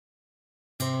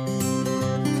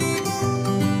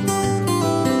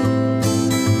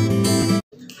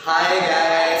Hi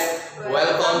guys,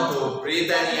 welcome to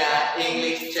Britania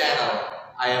English channel.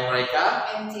 I am Mereka.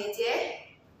 I'm Jeje.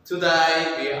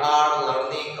 Today we are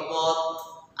learning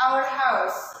about Our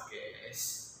house. Okay,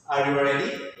 are you ready?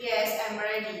 Yes, I'm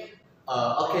ready.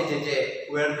 Okay, Jeje,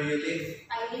 where do you live?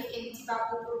 I live in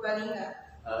Purwokerto.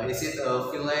 Is it a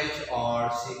village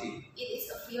or city? It is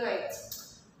a village.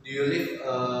 Do you live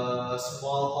a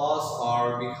small house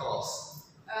or big house?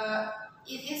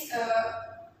 It is a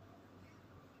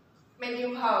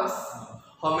medium house.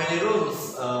 How many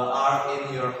rooms are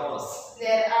in your house?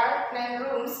 There are 9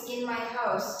 rooms in my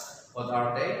house. What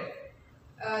are they?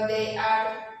 They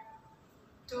are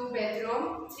 2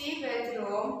 bedroom, 3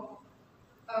 bedroom,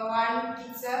 1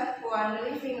 kitchen, 1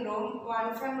 living room,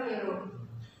 1 family room.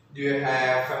 Do you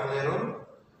have family room?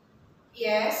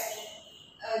 Yes,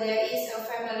 there is a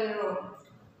family room.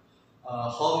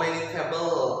 How many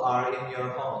tables are in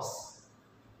your house?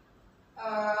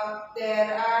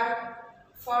 There are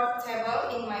 4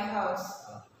 tables in my house.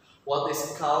 What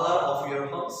is color of your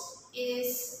house? It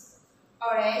is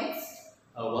orange.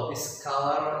 What is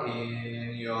color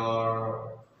in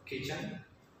your kitchen?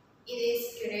 It is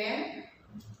green.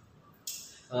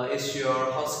 Is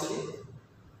your house clean?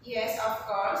 Yes, of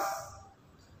course.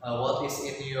 What is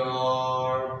in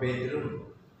your bedroom?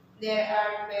 There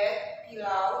are bed,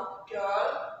 pillow, doll,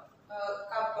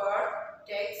 cupboard,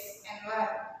 desk, and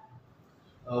lamp.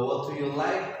 What do you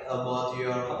like about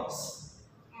your house?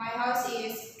 My house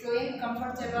is clean,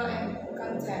 comfortable, and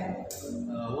content.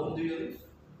 Whom do you live?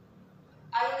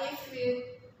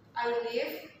 I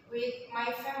live with my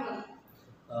family.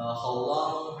 How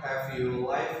long have you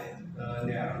lived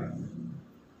there?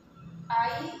 I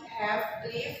have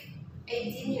lived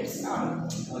 18 years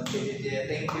old. Okay, yeah,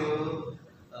 thank you.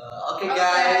 Okay, Okay,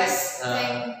 guys,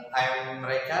 thank- I'm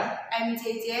Mereka. I'm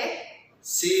Jeje.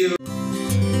 See you.